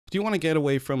Do you want to get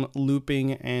away from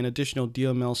looping and additional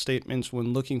DML statements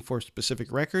when looking for specific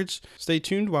records? Stay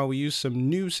tuned while we use some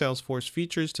new Salesforce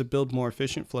features to build more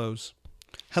efficient flows.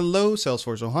 Hello,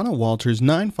 Salesforce Ohana,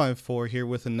 Walters954 here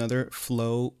with another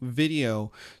Flow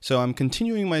video. So I'm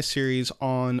continuing my series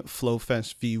on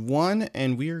FlowFestv1,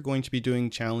 and we are going to be doing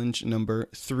challenge number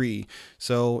 3.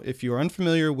 So if you're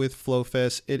unfamiliar with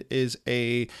FlowFest, it is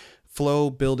a flow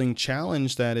building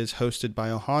challenge that is hosted by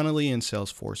Ohanaly and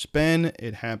Salesforce Ben.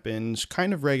 It happens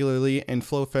kind of regularly, and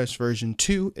FlowFest version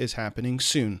 2 is happening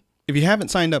soon. If you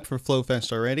haven't signed up for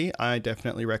FlowFest already, I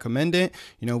definitely recommend it.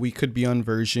 You know, we could be on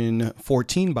version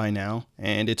 14 by now,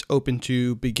 and it's open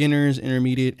to beginners,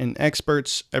 intermediate, and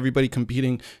experts, everybody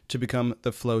competing to become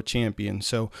the Flow champion.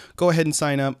 So go ahead and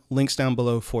sign up. Links down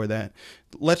below for that.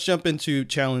 Let's jump into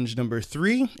challenge number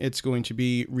 3. It's going to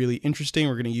be really interesting.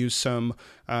 We're going to use some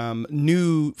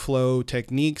new flow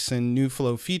techniques and new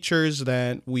flow features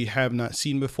that we have not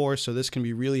seen before. So this can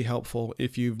be really helpful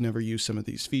if you've never used some of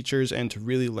these features and to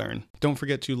really learn. Don't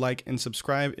forget to like and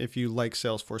subscribe if you like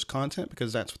Salesforce content,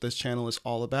 because that's what this channel is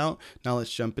all about. Now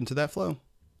let's jump into that flow.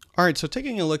 All right, so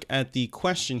taking a look at the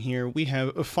question here, we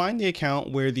have find the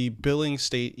account where the billing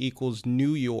state equals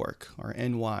New York, or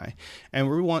NY, and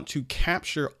we want to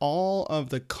capture all of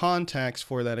the contacts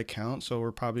for that account. So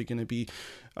we're probably going to be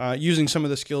using some of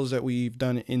the skills that we've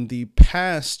done in the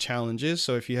past challenges.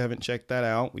 So if you haven't checked that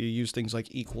out, we use things like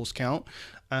equals count.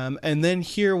 And then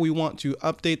here we want to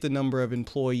update the number of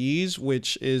employees,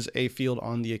 which is a field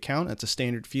on the account. That's a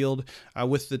standard field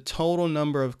with the total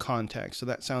number of contacts. So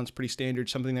that sounds pretty standard,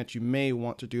 something that you may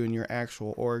want to do in your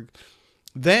actual org.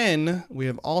 Then we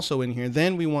have also in here,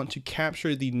 then we want to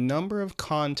capture the number of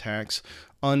contacts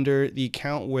under the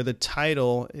account where the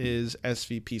title is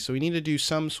SVP. So we need to do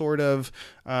some sort of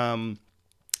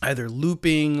either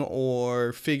looping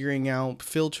or figuring out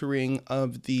filtering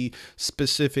of the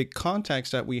specific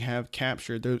contacts that we have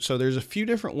captured. So there's a few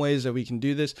different ways that we can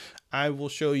do this. I will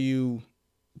show you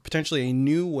potentially a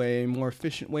new way, a more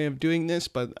efficient way of doing this,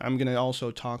 but I'm going to also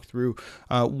talk through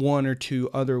one or two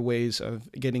other ways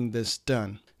of getting this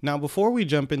done. Now, before we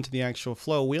jump into the actual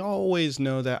flow, we always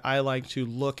know that I like to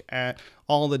look at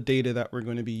all the data that we're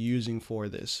going to be using for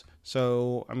this.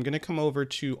 So I'm going to come over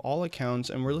to all accounts,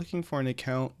 and we're looking for an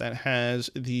account that has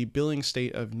the billing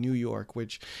state of New York,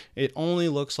 which it only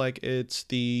looks like it's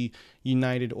the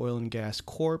United Oil and Gas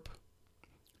Corp.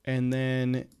 And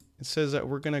then it says that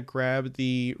we're going to grab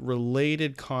the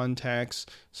related contacts.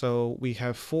 So we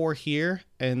have 4 here,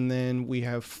 and then we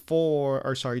have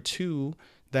 2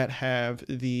 that have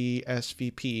the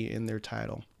SVP in their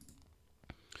title.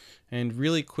 And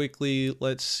really quickly,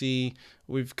 let's see,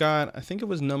 we've got, I think it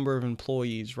was number of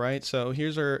employees, right? So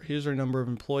here's our number of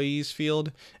employees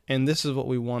field, and this is what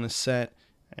we want to set,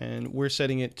 and we're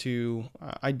setting it to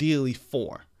ideally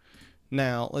 4.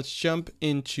 Now let's jump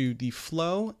into the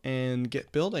flow and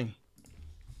get building.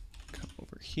 Come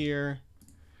over here.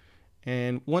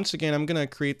 And once again, I'm going to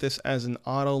create this as an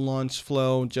auto launch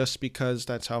flow just because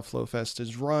that's how FlowFest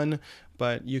is run,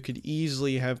 but you could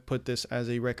easily have put this as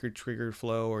a record triggered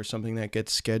flow or something that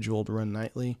gets scheduled run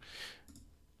nightly.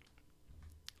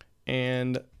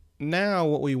 And now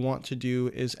what we want to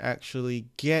do is actually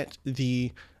get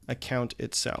the account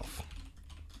itself.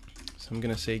 So I'm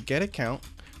going to say get account.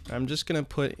 I'm just going to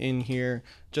put in here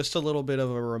just a little bit of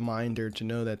a reminder to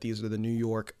know that these are the New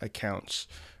York accounts.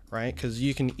 Right? Because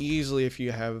you can easily, if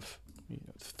you have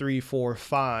 3, 4,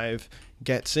 5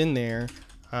 gets in there,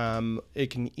 it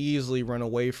can easily run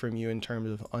away from you in terms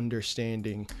of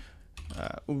understanding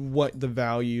what the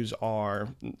values are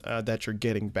that you're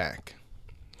getting back.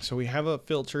 So we have a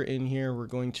filter in here. We're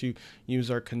going to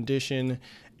use our condition.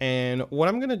 And what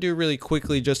I'm going to do really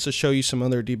quickly, just to show you some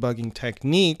other debugging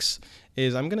techniques,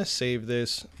 is I'm going to save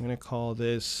this. I'm going to call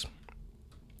this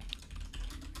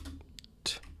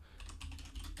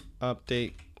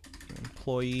update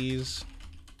employees,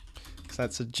 because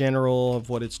that's a general of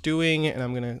what it's doing, and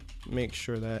I'm going to make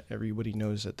sure that everybody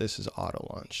knows that this is auto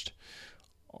launched.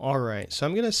 All right, so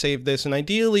I'm going to save this, and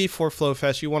ideally for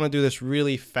FlowFest, you want to do this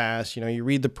really fast. You know, you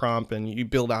read the prompt and you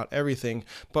build out everything,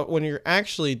 but when you're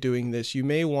actually doing this, you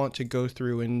may want to go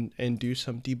through and do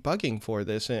some debugging for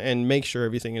this and make sure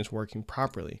everything is working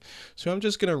properly. So I'm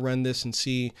just going to run this and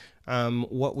see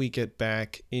what we get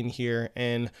back in here,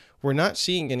 and we're not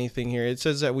seeing anything here. It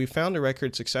says that we found a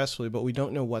record successfully, but we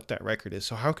don't know what that record is.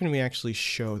 So how can we actually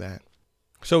show that?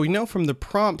 So we know from the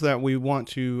prompt that we want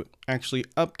to actually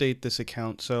update this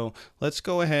account. So let's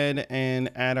go ahead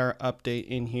and add our update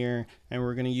in here, and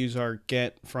we're going to use our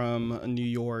get from a New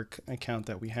York account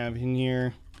that we have in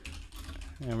here.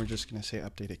 and we're just going to say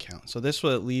update account. So this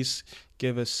will at least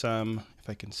give us some, if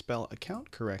I can spell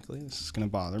account correctly, this is going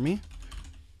to bother me.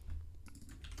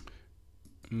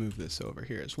 Move this over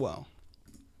here as well.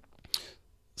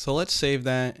 So let's save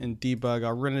that and debug.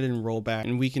 I'll run it in rollback,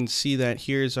 and we can see that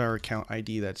here's our account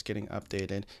ID that's getting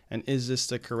updated. And is this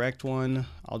the correct one?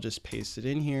 I'll just paste it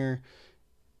in here.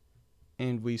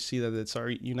 And we see that it's our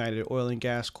United Oil and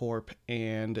Gas Corp,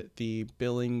 and the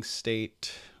billing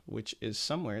state, which is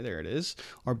somewhere, there it is.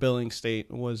 Our billing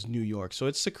state was New York. So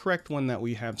it's the correct one that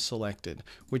we have selected,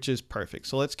 which is perfect.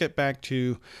 So let's get back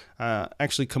to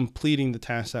actually completing the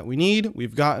task that we need.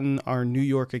 We've gotten our New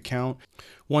York account.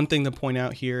 One thing to point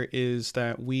out here is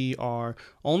that we are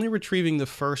only retrieving the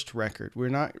first record. We're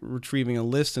not retrieving a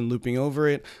list and looping over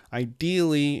it.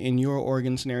 Ideally, in your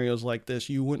organ scenarios like this,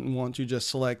 you wouldn't want to just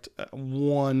select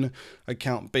one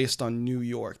account based on New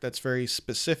York. That's very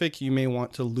specific. You may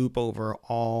want to loop over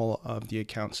all of the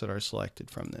accounts that are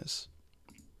selected from this.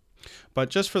 But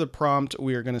just for the prompt,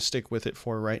 we are going to stick with it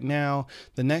for right now.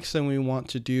 The next thing we want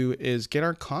to do is get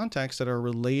our contacts that are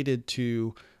related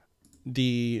to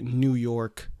the New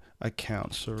York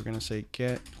account. So we're going to say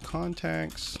get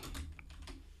contacts,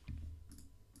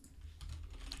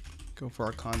 go for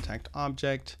our contact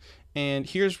object. And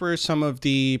here's where some of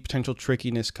the potential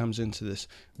trickiness comes into this.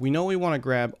 We know we want to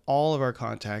grab all of our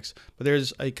contacts, but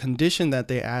there's a condition that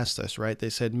they asked us, right? They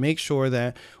said, make sure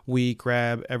that we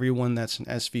grab everyone that's an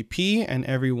SVP and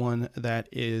everyone that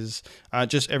is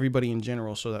just everybody in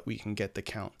general so that we can get the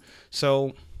count.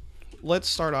 So let's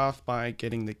start off by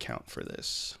getting the count for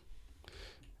this.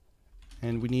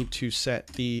 And we need to set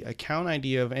the account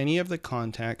ID of any of the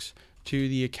contacts to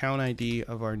the account ID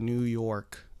of our New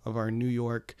York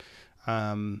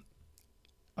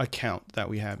account that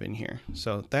we have in here.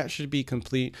 So that should be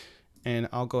complete, and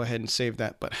I'll go ahead and save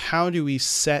that. But how do we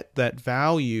set that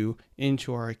value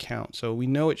into our account? So we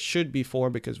know it should be 4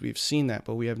 because we've seen that,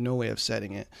 but we have no way of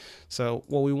setting it. So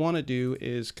what we want to do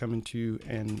is come into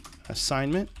an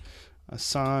assignment,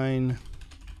 assign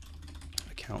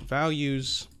account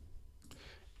values,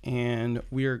 and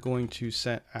we are going to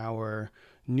set our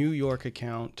New York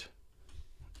account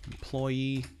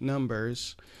employee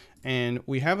numbers, and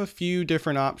we have a few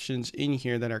different options in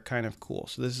here that are kind of cool.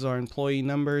 So this is our employee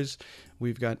numbers.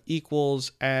 We've got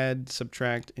equals, add,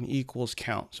 subtract, and equals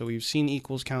count. So we've seen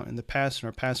equals count in the past in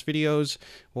our past videos.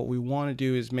 What we want to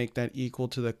do is make that equal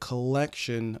to the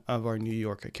collection of our New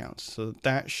York accounts. So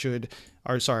that should,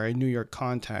 or sorry, New York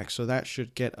contacts. So that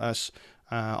should get us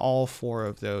all 4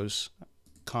 of those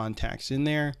contacts in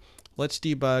there. Let's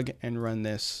debug and run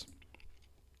this.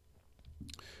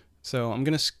 So I'm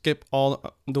going to skip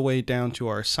all the way down to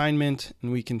our assignment,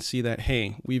 and we can see that,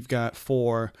 hey, we've got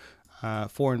 4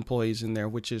 employees in there,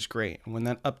 which is great. And when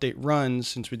that update runs,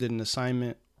 since we did an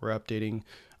assignment, we're updating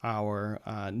our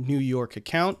New York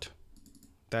account.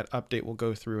 That update will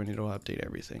go through and it'll update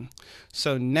everything.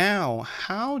 So now,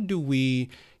 how do we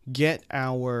get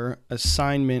our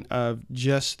assignment of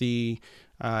just the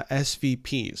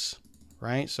SVPs?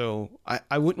 Right? So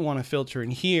I wouldn't want to filter in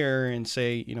here and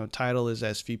say, you know, title is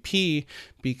SVP,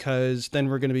 because then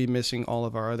we're going to be missing all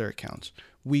of our other accounts.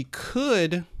 We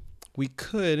could,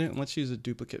 let's use a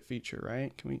duplicate feature,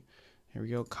 right? Can we, here we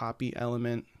go, copy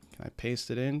element. Can I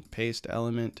paste it in? Paste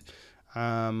element.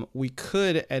 We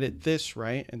could edit this,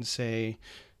 right? And say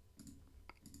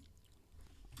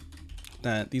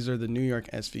that these are the New York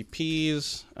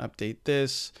SVPs, update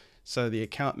this. So the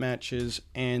account matches,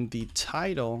 and the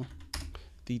title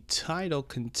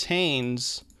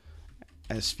contains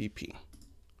SVP,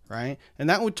 right? And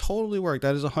that would totally work.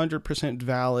 That is 100%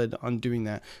 valid on doing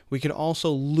that. We could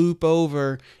also loop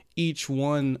over each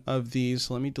one of these.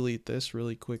 Let me delete this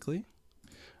really quickly.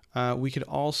 We could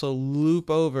also loop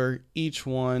over each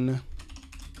one,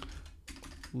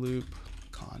 loop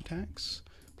contacts,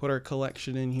 put our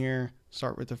collection in here,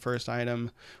 start with the first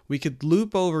item. We could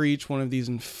loop over each one of these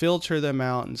and filter them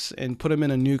out and put them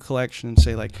in a new collection and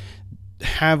say, like,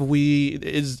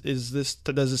 does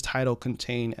this title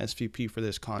contain SVP for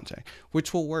this contact,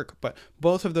 which will work. But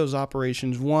both of those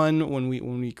operations, one, when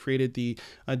we created the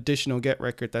additional get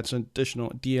record, that's an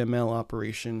additional DML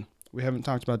operation. We haven't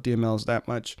talked about DMLs that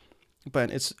much,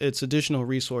 but it's additional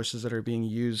resources that are being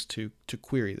used to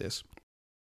query this.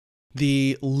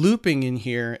 The looping in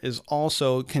here is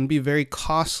also can be very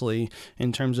costly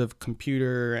in terms of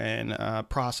computer and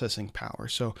processing power.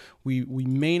 So we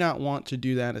may not want to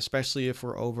do that, especially if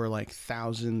we're over like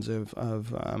thousands of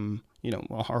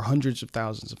or hundreds of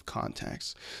thousands of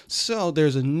contacts. So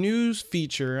there's a new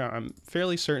feature. I'm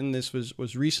fairly certain this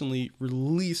was recently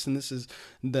released, and this is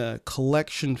the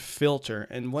collection filter.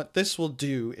 And what this will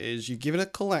do is you give it a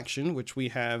collection, which we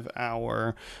have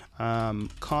our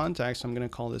contacts. I'm going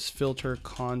to call this filter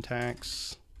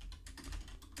contacts.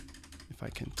 If I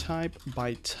can type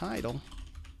by title.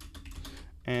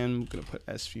 And I'm going to put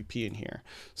SVP in here.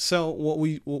 So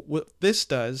what this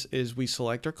does is we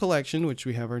select our collection, which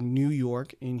we have our New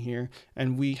York in here,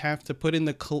 and we have to put in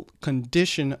the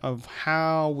condition of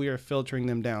how we are filtering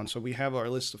them down. So we have our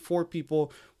list of 4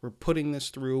 people. We're putting this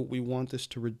through. We want this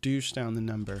to reduce down the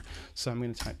number. So I'm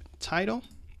going to type title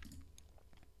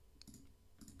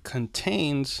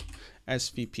contains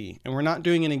SVP, and we're not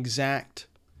doing an exact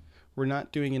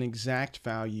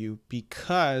value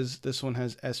because this one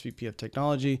has SVP of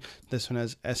technology, this one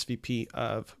has SVP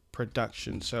of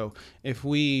production. So if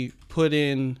we put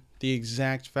in the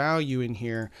exact value in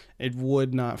here, it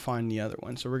would not find the other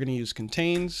one. So we're going to use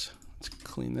contains. Let's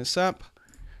clean this up.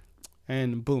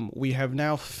 And boom, we have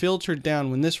now filtered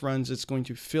down. When this runs, it's going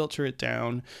to filter it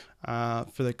down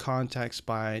for the contacts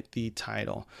by the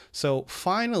title. So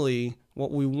finally,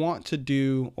 what we want to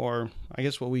do, or I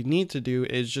guess what we need to do,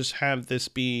 is just have this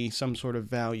be some sort of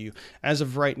value as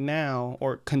of right now,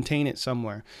 or contain it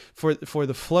somewhere. For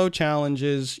the flow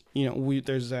challenges,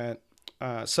 there's that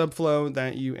subflow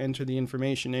that you enter the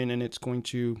information in, and it's going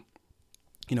to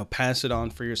pass it on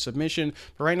for your submission.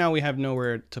 But right now we have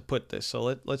nowhere to put this.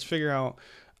 So let's figure out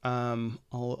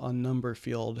a number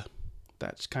field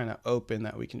that's kind of open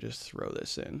that we can just throw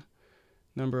this in.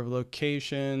 Number of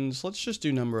locations. Let's just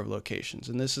do number of locations.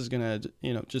 And this is going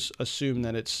to, just assume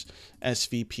that it's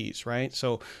SVPs, right?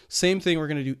 So same thing, we're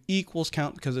going to do equals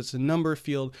count because it's a number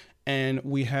field. And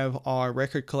we have our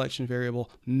record collection variable,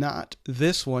 not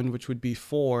this one, which would be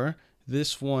 4.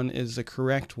 This one is the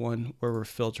correct one where we're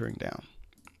filtering down.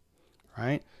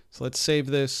 Right? So let's save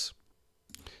this,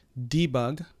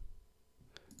 debug,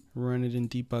 run it in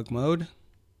debug mode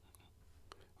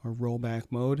or rollback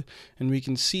mode. And we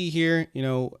can see here,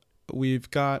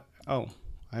 we've got,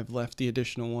 I've left the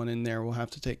additional one in there. We'll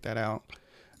have to take that out.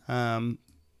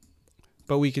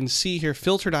 But we can see here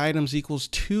filtered items equals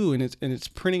 2, and it's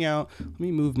printing out. Let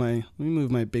me move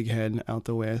my big head out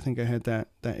the way. I think I had that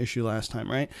issue last time,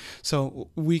 right? So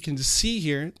we can see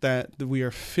here that we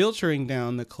are filtering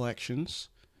down the collections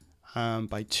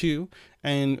by 2,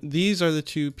 and these are the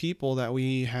 2 people that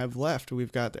we have left.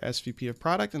 We've got the SVP of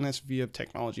product and SVP of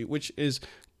technology, which is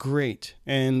great.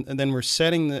 And then we're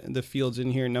setting the fields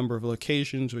in here, number of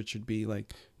locations, which would be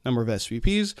like number of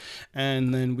SVPs,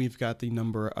 and then we've got the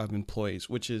number of employees,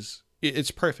 which is,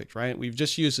 it's perfect, right? We've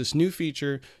just used this new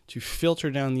feature to filter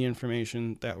down the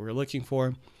information that we're looking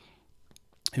for,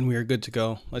 and we are good to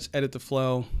go. Let's edit the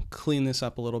flow, clean this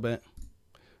up a little bit.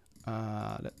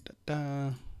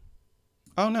 Oh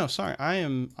no, sorry, I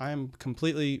am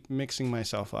completely mixing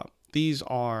myself up. These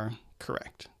are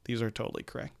correct. These are totally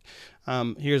correct.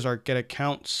 Here's our get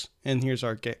accounts, and here's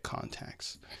our get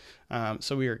contacts.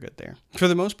 So we are good there. For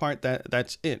the most part,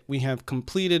 that's it. We have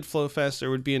completed FlowFest. There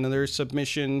would be another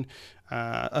submission,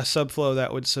 a subflow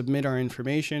that would submit our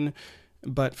information.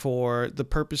 But for the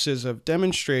purposes of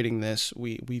demonstrating this,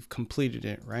 we've completed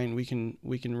it, right? And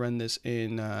we can run this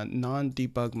in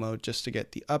non-debug mode just to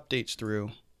get the updates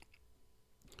through.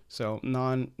 So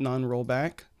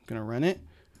non-rollback, I'm gonna run it.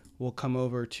 We'll come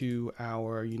over to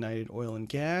our United Oil and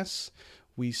Gas.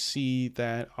 We see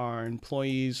that our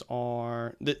employees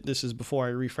are, this is before I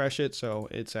refresh it, so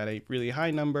it's at a really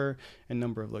high number and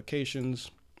number of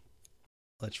locations.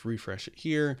 Let's refresh it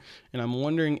here. And I'm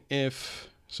wondering if,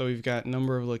 so we've got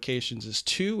number of locations is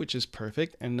 2, which is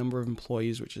perfect, and number of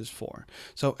employees, which is 4.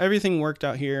 So everything worked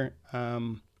out here.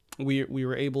 We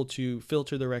were able to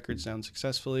filter the records down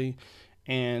successfully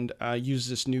and use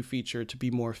this new feature to be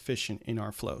more efficient in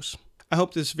our flows. I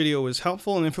hope this video was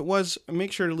helpful, and if it was,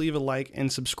 make sure to leave a like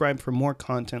and subscribe for more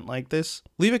content like this.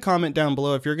 Leave a comment down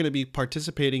below if you're going to be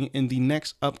participating in the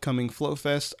next upcoming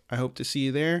FlowFest. I hope to see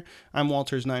you there. I'm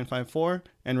Walters954,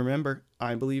 and remember,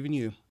 I believe in you.